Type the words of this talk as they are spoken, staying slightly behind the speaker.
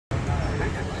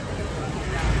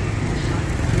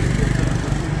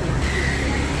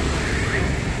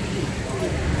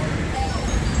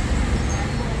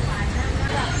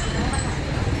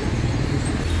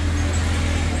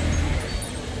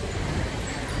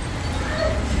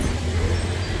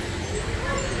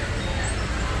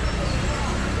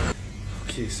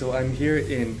so I'm here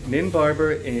in Nin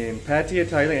Barber in Pattaya,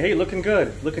 Thailand. Hey, looking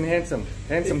good, looking handsome,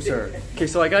 sir. Okay,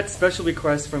 so I got special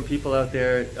requests from people out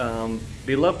there.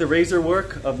 They love the razor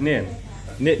work of Nin.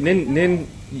 Nin,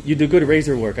 you do good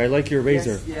razor work. I like your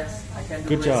razor. Yes, I can do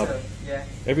good razor. job. Yeah.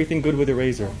 Everything good with the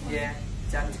razor. Yeah,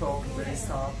 gentle, very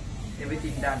soft,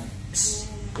 everything done.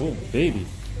 Oh, baby.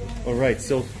 All right,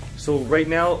 so right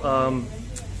now, I'm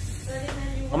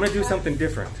gonna do something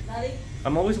different. I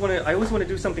always want to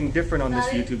do something different on this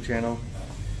YouTube channel,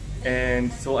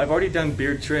 and so I've already done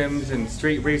beard trims and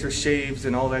straight razor shaves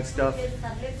and all that stuff.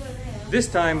 This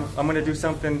time I'm going to do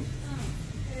something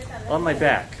on my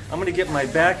back. I'm going to get my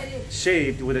back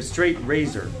shaved with a straight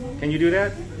razor. Can you do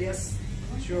that? Yes,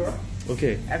 sure.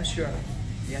 Okay. I'm sure.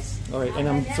 Yes. All right,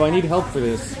 and so I need help for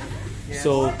this. Yes.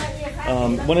 So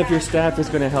one of your staff is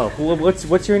going to help.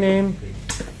 What's your name?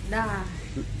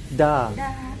 Da.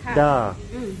 Da.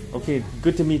 Okay,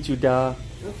 good to meet you, Da.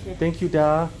 Okay. Thank you,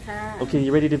 Da. Okay,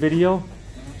 you ready to video?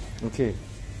 Okay.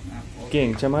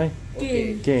 Gang, chamai?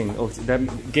 Gang. Oh, that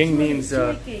gang means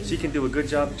she can do a good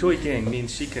job. Choi gang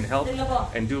means she can help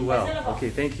and do well. Okay,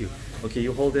 thank you. Okay,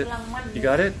 you hold it. You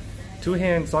got it? Two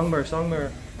hands. Songmer.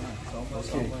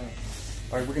 Okay.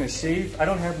 All right, we're gonna shave. I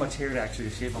don't have much hair to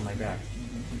actually shave on my back.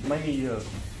 Maybe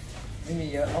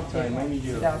Okay. Maybe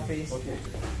Sit down, please. Okay.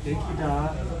 Thank you, Da.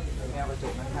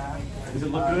 Does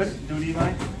it look good? Do it,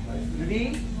 Mai?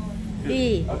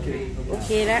 D. Okay. โอเค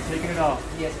แล้ว Taking it off.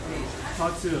 Yes, please. ถอ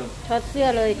ดเสื้อ ถอดเสื้อ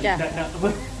เลยจ้ะ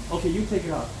Okay, you take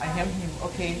it off. I help him.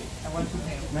 Okay, I want to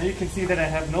help. Now you can see that I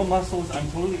have no muscles. I'm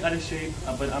totally out of shape,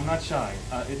 but I'm not shy.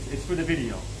 It's for the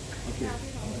video. Okay.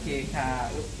 Okay, ค่ะ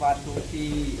 1, 2,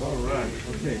 3. All right.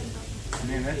 Okay.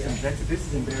 Man, this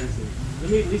is embarrassing. Let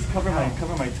me at least cover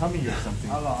my tummy or something.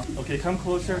 Okay, come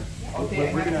closer. Okay.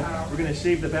 We're gonna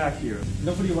shave the back here.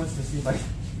 Nobody wants to see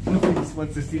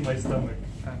my stomach.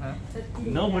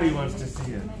 Nobody wants to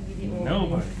see it.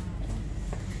 Nobody.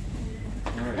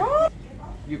 All right.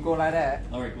 You go like that.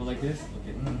 All right. Well, like this.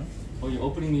 Okay. Oh, you're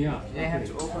opening me up. Yeah, I have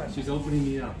to open. She's opening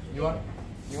me up. You want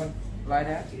like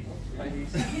that? Like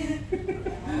this.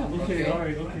 Okay. All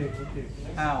right. Okay.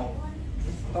 อ้าว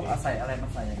ต้องเอาใส่อะไรมา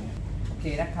ใส่อย่างนี้โอเค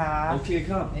นะคะ Okay,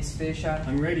 come. Next station.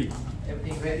 I'm ready.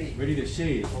 Everything ready. Ready to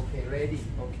shave. Okay, ready.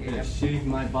 Okay. I'm gonna shave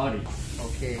my body.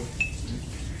 Okay.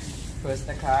 First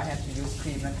นะคะ have to use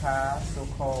cream นะคะ so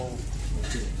cold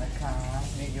นะคะ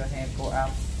make your hair go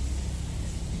up.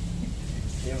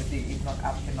 Everything is not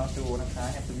up cannot do นะคะ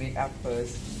have to make up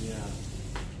first. Yeah.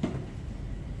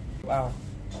 ว้าว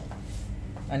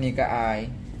อันนี้ก็อาย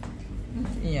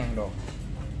นี่ยังดอก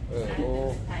โอ้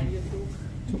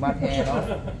ชุมาแทเนาะ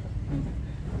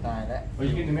ตายแล้ว Oh,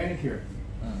 you get the manicure.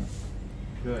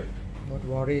 Good. Don't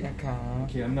worry นะคะ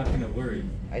Okay, I'm not gonna worry.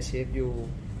 I shave you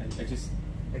I just.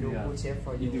 I do good shave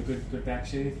for you. You do good back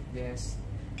shave. Yes.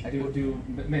 Do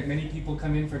many people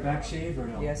come in for back shave or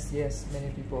no? Yes. Many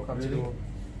people come Really? to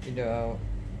in the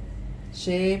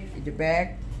shave in the back.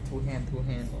 Two hand. Oh,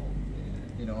 man.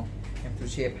 You know, have to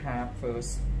shave half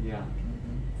first. Yeah.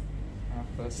 Half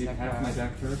first. Shave half my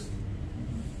back first.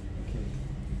 Okay.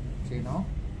 โอเคเนาะ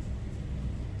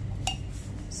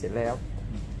เสร็จแล้ว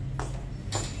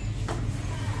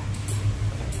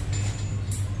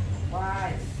ว้า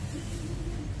ย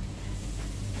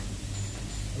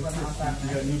You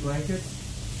got new blankets?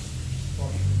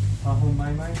 Home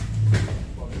my.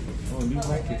 Oh, new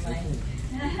blankets. Okay.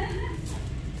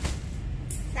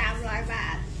 300 บา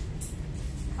ท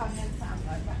ขอเงิน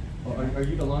300 บาท Oh, are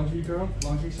you the laundry girl?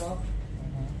 Laundry shop?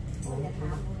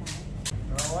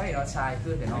 โอ้ยเราชาย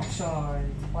ขึ้นเดี๋ยวน้องชาย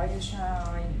ไว้ชา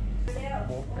ยโ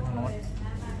อ้เป็นโน้ต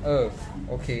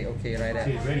โอเคไรแด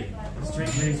Okay, ready.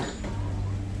 Straight razor.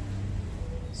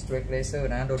 straight razor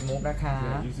นะโดนมุกนะคะ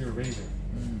Yeah, use your razor.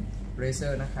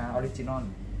 razor นะคะ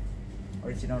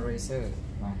original razor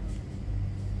มา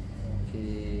โอเค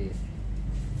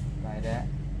ไรแด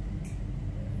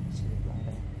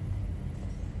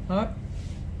hurt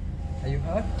are you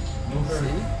hurt No hurt.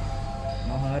 see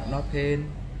no hurt no pain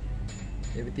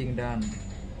everything done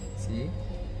see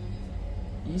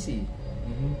easy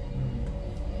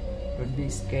don't be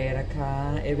scared นะคะ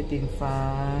everything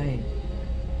fine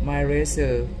my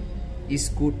razor is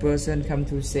good person come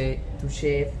to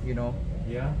shave you know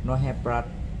Yeah. no have blood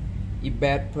if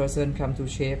bad person come to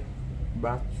shave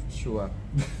blood sure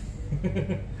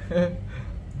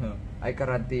I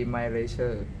guarantee my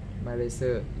razor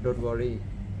don't worry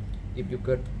if you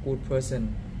get good person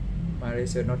my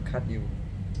razor not cut you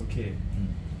Okay.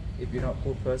 if you not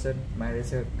good person my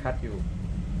razor cut you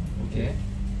okay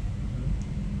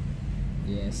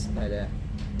yes like that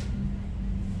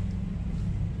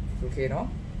okay เนาะ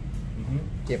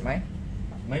เจ็บไหม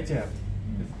Might have.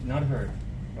 Not hurt.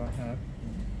 don't hurt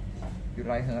you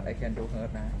like hurt I can do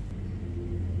hurt นะ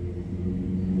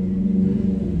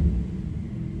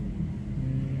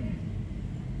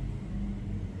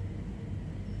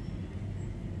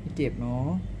ไม่เจ็บเนาะ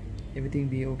everything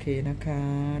be okay นะคะ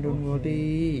don't worry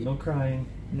No crying.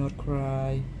 not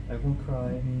cry I won't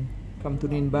cry. come to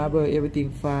Nin Barber everything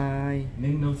fine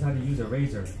Nin knows how to use a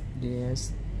razor. yes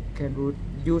can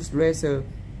use razor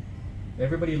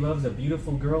Everybody loves a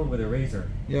beautiful girl with a razor.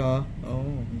 yeah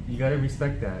oh You gotta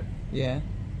respect that. yeah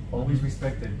Always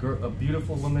respect a girl, a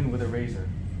beautiful woman with a razor.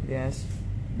 yes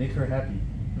Make her happy.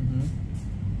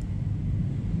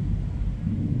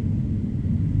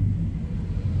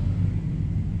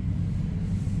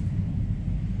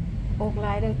อกล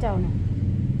ายเด้อเจ้าน่ะ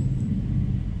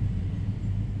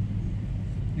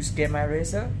you scared my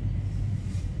razor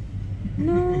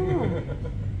no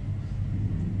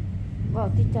บอก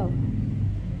ที่เจ้า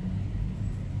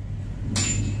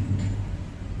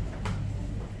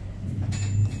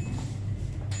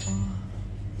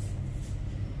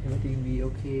everything be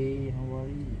okay no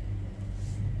worry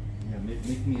Yeah,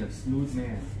 make me a smooth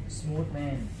man. smooth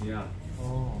man Yeah.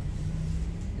 oh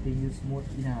I think you smooth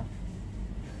enough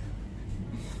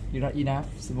you not enough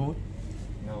smooth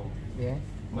No. yeah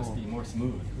Must be more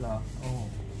smooth. เหรอ oh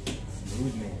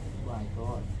Smooth man. my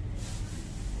god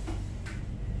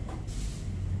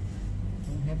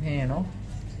have hair no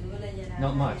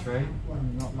Not much, right?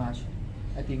 not much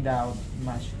I think down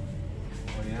much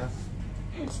Oh yeah.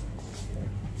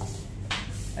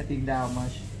 I think down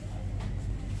much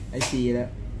I see that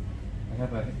I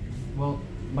have a. Well,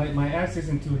 my ass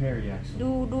isn't too hairy actually.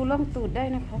 ดูล่องตูดได้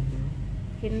นะคะ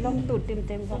เห็นล่องตูดเ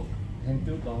ต็มๆครับ Hand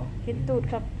too tall. เห็นตูด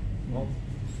ครับ Oh.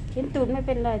 เห็นตูดไม่เ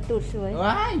ป็นไรตูดสวย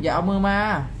ว้ายอย่าเอามือมา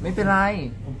ไม่เป็นไร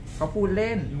เขาพูดเ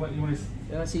ล่น You want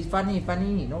to? she funny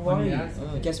no worry Funny ass?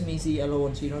 just me see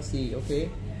alone she not see okay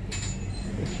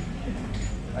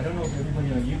I don't know if everybody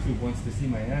on YouTube wants to see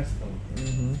my ass though.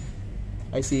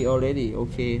 I see already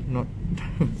okay not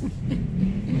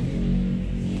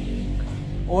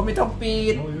โอ้ไม่ต้องปิ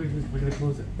ด No, we're gonna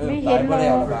close it. ไม่เห็น ตาย หร แล้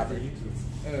ว อก บาด For YouTube.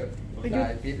 ตา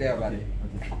ยปิดแล้วบาด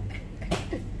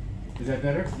Is that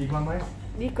better? You want mine?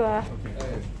 ดีกว่า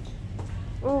Okay.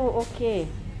 โอ้โอเค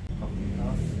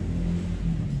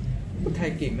พูดไทย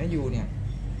เก่งนะยูเนี่ย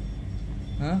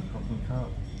ฮะ Khop khao.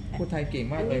 พูดไทยเก่ง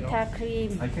มา อั ก น เลย นี้ เนาะ ทาครีม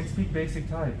I can speak basic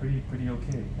Thai pretty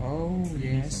okay. Oh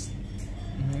yes.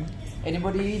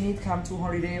 Anybody need come to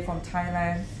holiday from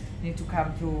Thailand? Need to come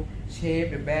to shave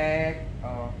the back,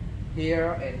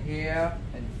 here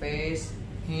and face,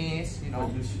 his, you know. Oh,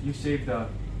 you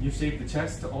shave the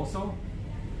chest also?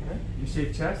 You shave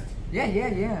chest? Yeah.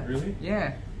 Really? Yeah.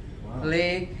 Wow.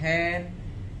 Leg, hand,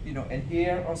 you know, and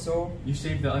here also. You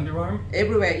shave the underarm?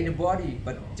 Everywhere in the body,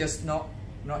 but just not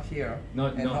here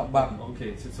and not bum.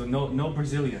 Okay, so no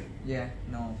Brazilian. Yeah,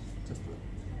 no,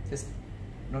 just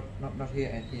not here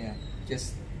and here,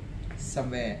 just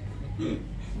somewhere.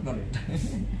 Not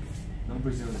No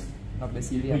Brazilian. not But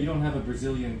Brazilian. you don't have a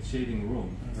Brazilian shaving room,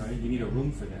 right? You need a room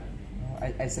for that. No,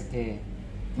 I scared.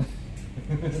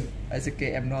 I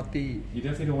scared I'm naughty. You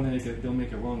definitely don't want to don't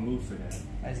make a wrong move for that.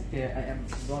 I scared I am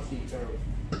naughty girl.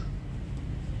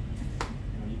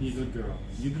 No, you be a good girl.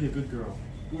 You be a good girl.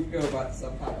 Good girl, but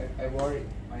sometimes I worry.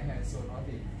 My hair is so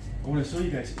naughty. I want to show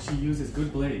you guys. She uses good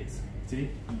blades. See?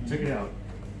 Check it out.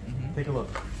 Take a look.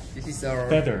 This is our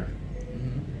Feather,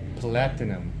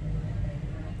 platinum,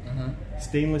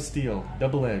 stainless steel,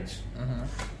 double edge.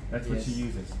 That's what Yes. she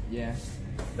uses. Yeah.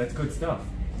 That's good stuff.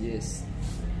 Yes.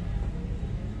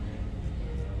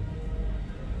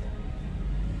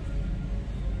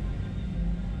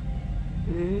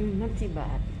 น้ำ10 บ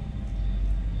าท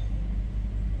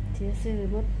เสียซื้อ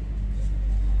หมด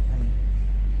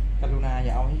กรุณาอ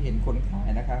ย่าเอาให้เห็นคนขาย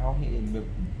นะคะเขาให้เห็นแบบ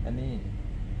อันนี้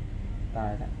ตา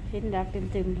ยละ เห็นดัก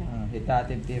เต็มๆค่ะ เห็นตาเ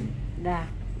ต็ม ดัก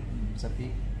ๆ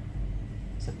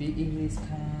speak English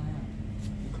ค่ะ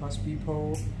because people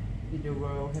in the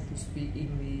world have to speak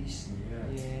English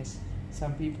yes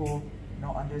some people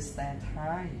not understand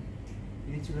Thai you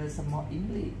need to learn some more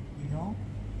English you know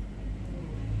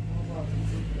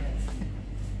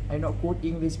I not good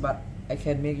English but I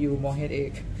can make you more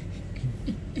headache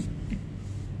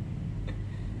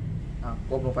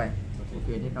ก้มลงไปโอเค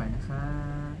นิดหน่อยนะคะ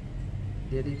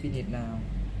Ready finish now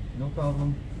No problem.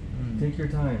 Take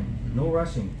your time. No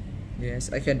rushing. Yes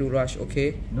I can do rush okay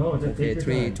No, just okay take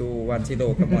your 3 time. 2 1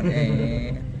 0 come on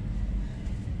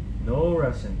No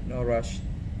rushing. no rush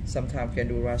sometimes can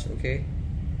do rush okay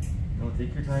No,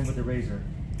 take your time with the razor.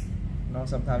 no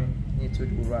sometimes need to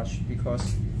do rush because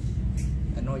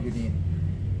I know you need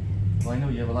Well, I know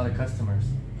you have a lot of customers.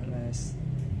 unless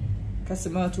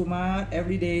customer too much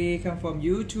every day come from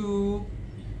YouTube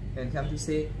and come to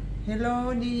say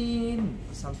hello Nin,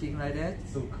 something like that.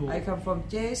 So cool. I come from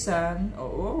Jason.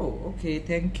 Oh, okay,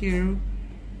 thank you.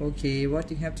 Okay, what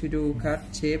you have to do? Cut,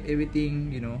 shape,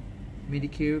 everything, you know.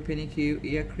 Manicure, pedicure,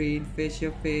 ear clean,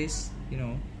 facial face, you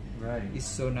know. Right. It's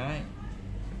so nice.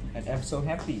 And I'm so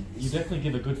happy. You definitely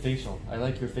give a good facial. I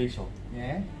like your facial.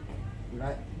 Yeah? You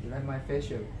like my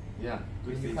facial? Yeah,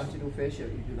 good When you facial. come to do facial,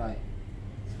 if you like.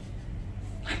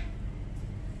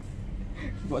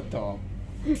 What top?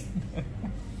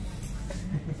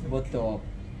 What top?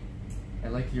 I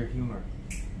like your humor.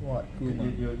 What? Good.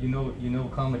 You know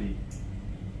comedy.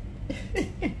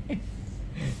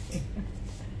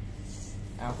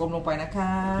 ก้มลงไปนะค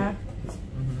ะ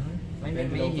ไม่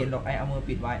เห็นหรอกไอเอามือ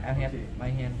ปิดไว้ I have my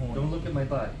hand hold Don't look at my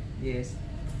butt. yes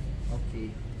okay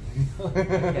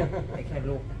I can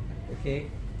look okay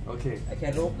Okay. I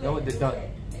can look No,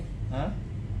 huh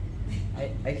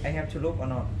I have to look or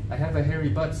not I have a hairy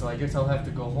butt, so I guess I'll have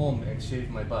to go home and shave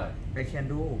my butt. I can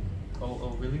do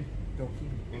Oh, really?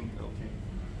 joking Okay.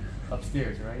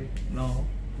 Upstairs, right? no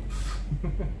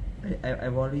I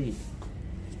worry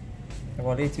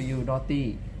to you naughty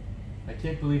I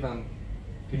can't believe I'm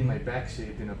getting my back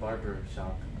shaved in a barber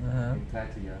shop in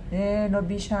Pattaya. yeah not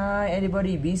be shy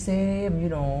anybody be same you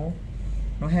know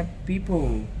not have people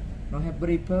not have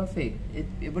body perfect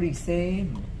everybody same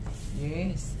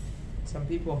yes some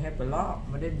people have a lot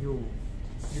but then you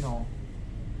know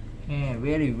hair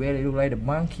very look like the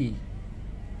monkey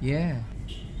yeah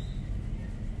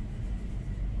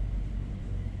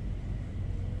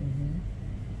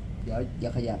อย่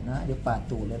าขยับนะเดี๋ยวปาด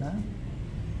ตูดเลยนะ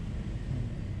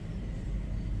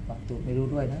ปาดตูดไม่รู้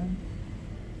ด้วยนะ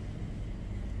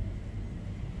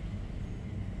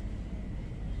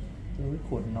เดี๋ยว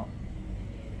ขนเนาะ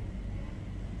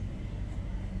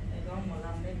ไอ้ร้องหมอล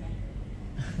ำได้ไหม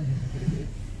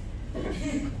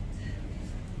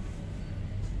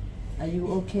Are you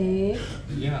okay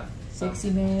Yeah. sexy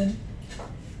man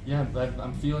Yeah, but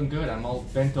I'm feeling good. I'm all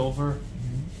bent over.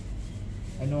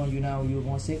 I know you now you're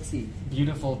more sexy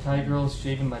Beautiful Thai girls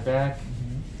shaving my back.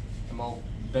 I'm all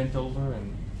bent over, and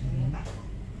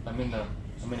I'm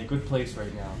in a good place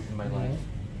right now in my life.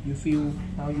 You feel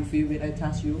how you feel when I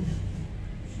touch you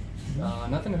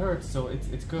Nothing hurts, so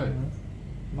it's good.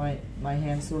 my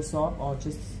hands so soft or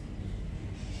just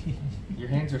Your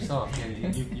hands are soft. Yeah,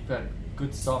 you've got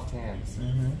good soft hands.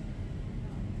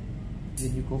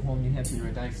 when you go home you have to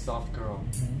You're a nice soft girl.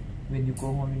 when you go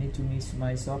home you need to miss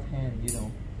my soft hand you know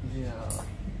Yeah.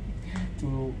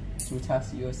 to touch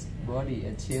your body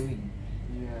and shaving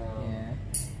Yeah.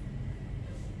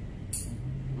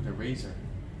 With a razor.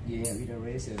 yeah with a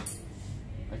razor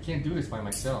I can't do this by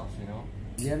myself, you know.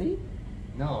 really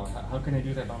No, how can I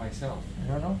do that by myself? I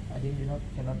don't know I think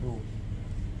cannot do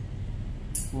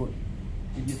good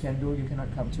if you can do you cannot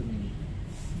come to me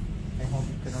I hope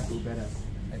you cannot do better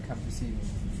and come to see me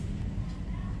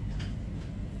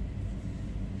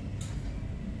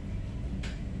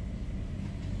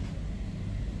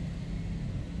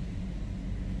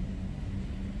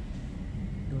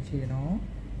you okay no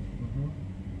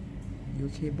you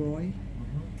okay boy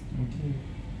Okay.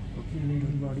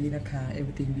 don't worry นะคะ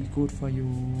everything be good for you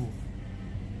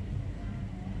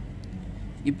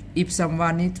if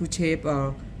someone need to shape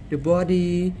the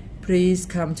body please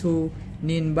come to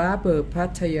Nin Barber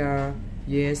Pattaya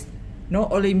yes not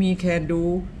only me can do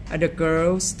other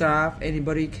girl staff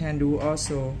anybody can do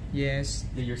also yes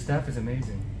Yeah, your staff is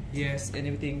amazing. yes and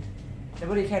everything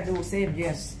everybody can do same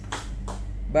yes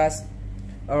but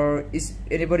or is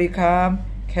anybody come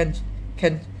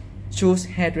can choose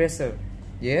hairdresser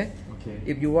yeah Okay.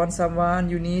 if you want someone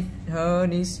you need her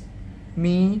needs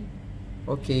me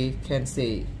okay can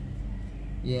say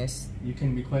yes You can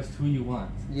request who you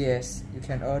want. yes you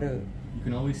can order You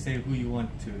can always say who you want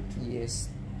to yes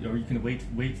or you can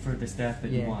wait for the staff that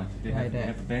you Yeah, want. They like that.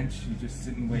 have a bench. You just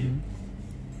sit and wait.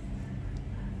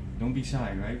 Don't be shy,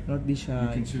 right? not be shy You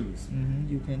can choose.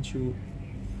 you can choose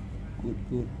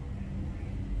good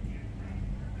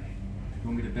You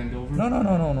want me to bend over?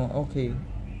 no okay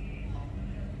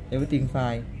everything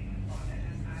fine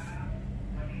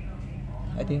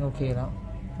I think okay แล้ว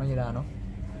ไม่ยาเนาะ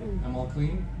I'm all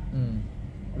clean.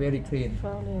 very clean เ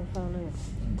ฝ้าเลย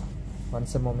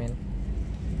once a moment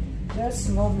just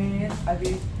a moment I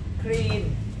will clean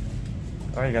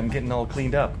All right, I'm getting all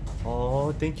cleaned up. Oh,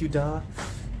 thank you, Da.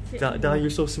 Da,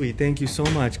 you're so sweet. Thank you so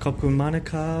much. Khop-kun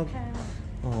manakab.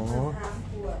 Oh,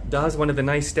 Da's one of the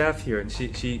nice staff here, and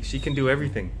she can do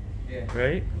everything. yeah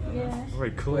Right? Yeah. All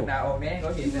right, เปิด cool. หน้าออกแม่ก็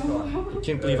เห็นกันก่อน I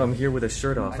can't believe I'm here with a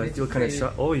shirt off. I feel kind of shy.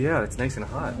 Oh yeah, it's nice and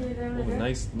hot.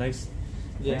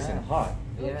 Oh, Yeah. Nice and hot.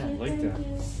 Yeah. I like that.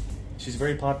 She's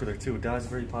very popular too. Da's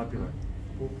very popular.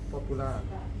 Popular.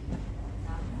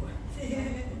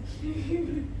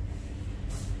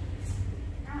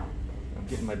 I'm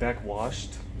getting my back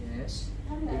washed. Yes.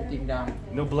 Everything done.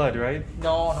 No blood, right?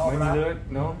 No, no When blood. you do it?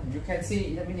 No? You can see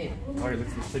in a minute. All right,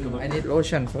 let's take a look. I need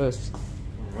lotion first.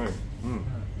 All right.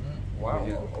 Wow.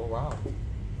 Yeah. Oh wow.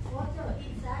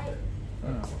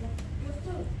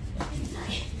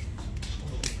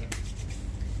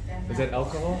 Is that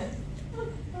alcohol?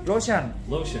 Lotion.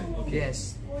 Lotion. Okay.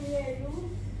 Yes.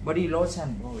 Body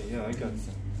lotion. Oh yeah, I got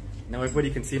some. Now everybody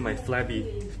can see my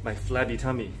flabby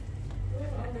tummy.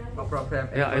 No problem.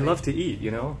 Yeah, I love to eat,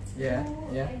 you know. Yeah,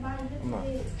 yeah.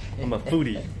 I'm a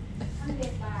foodie.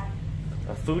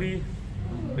 A foodie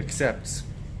accepts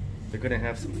they're gonna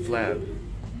have some flab,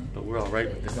 but we're all right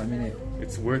with this. 1 minute.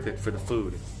 It's worth it for the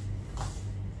food.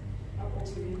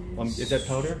 Is that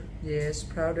powder? Yes,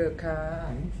 powder car.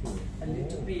 A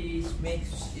little bit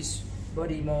makes his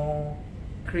body more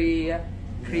clear,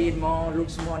 clean more,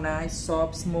 looks more nice,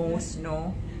 soft, smooth, you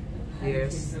know.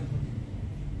 Yes.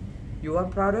 You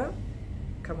want powder?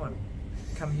 Come on,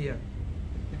 come here.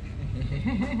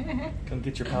 Come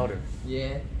get your powder.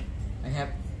 Yeah, I have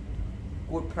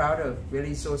good powder,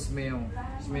 very so smell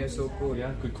so good.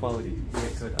 Yeah, good quality. Yeah,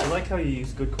 good. I like how you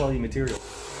use good quality material.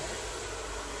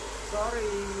 Sorry.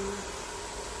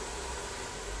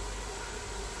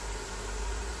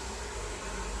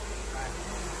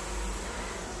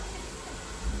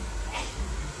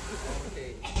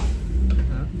 Okay.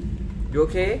 You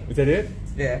okay? Is that it?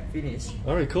 Yeah, finish.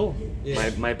 All right, cool.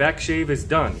 Yeah. My back shave is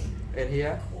done. And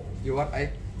here, you want I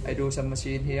do some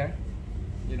machine here,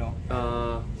 you know,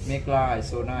 make line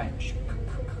so nice,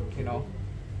 you know.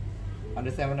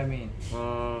 Understand what I mean?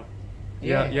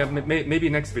 Yeah. Maybe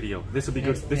next video. This will be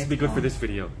good. This will be good for this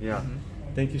video. Yeah.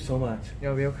 Thank you so much.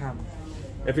 You're welcome.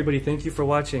 Everybody, thank you for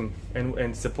watching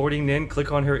and supporting Nin.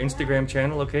 Click on her Instagram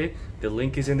channel. Okay, the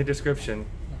link is in the description.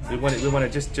 We want to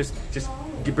just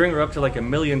bring her up to like 1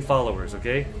 million followers.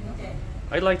 Okay.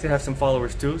 I'd like to have some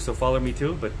followers too, so follow me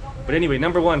too. But anyway,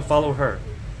 #1, follow her.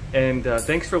 And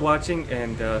thanks for watching.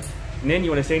 And Nin, you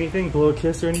want to say anything? Blow a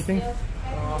kiss or anything?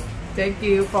 Thank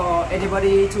you for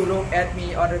anybody to look at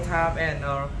me all the time and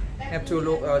have to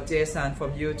look Jason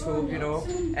from YouTube. You know,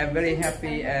 I'm very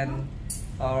happy and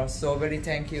so very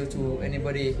thank you to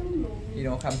anybody, you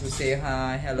know, come to say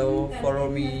hi, hello, follow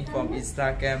me from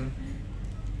Instagram.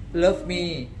 Love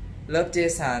me, love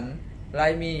Jason.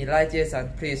 Like me, like Jason.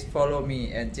 Please follow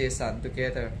me and Jason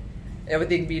together.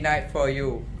 Everything be nice for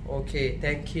you. Okay,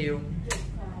 thank you.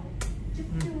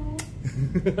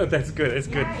 That's good. That's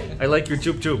good. I like your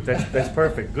choop choop. That's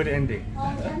perfect. Good ending.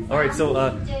 All right. So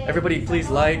everybody, please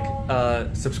like,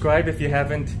 subscribe if you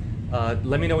haven't.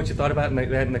 Let me know what you thought about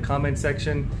that in the comment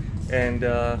section, and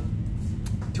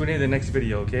tune in to the next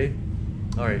video. Okay.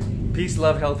 All right. Peace,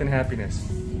 love, health, and happiness.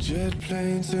 Jet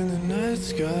planes in the night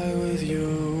sky with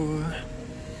you,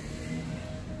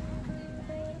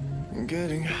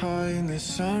 getting high in the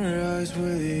sunrise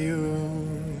with you,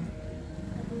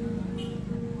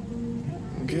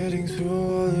 getting through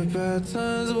all the bad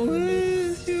times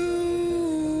with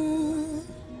you.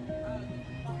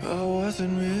 I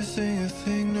wasn't missing a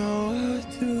thing, no I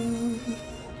do,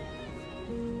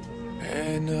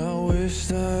 and I wish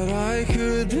that I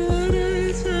could build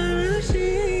a time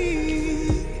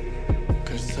machine,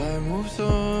 'cause time moves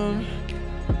on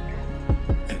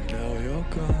and now you're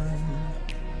gone.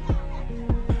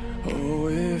 Oh,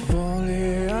 if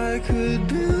only I could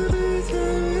build a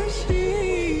time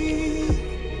machine,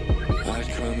 I'd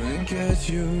come and get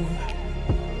you.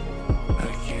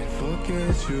 I can't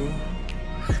forget you.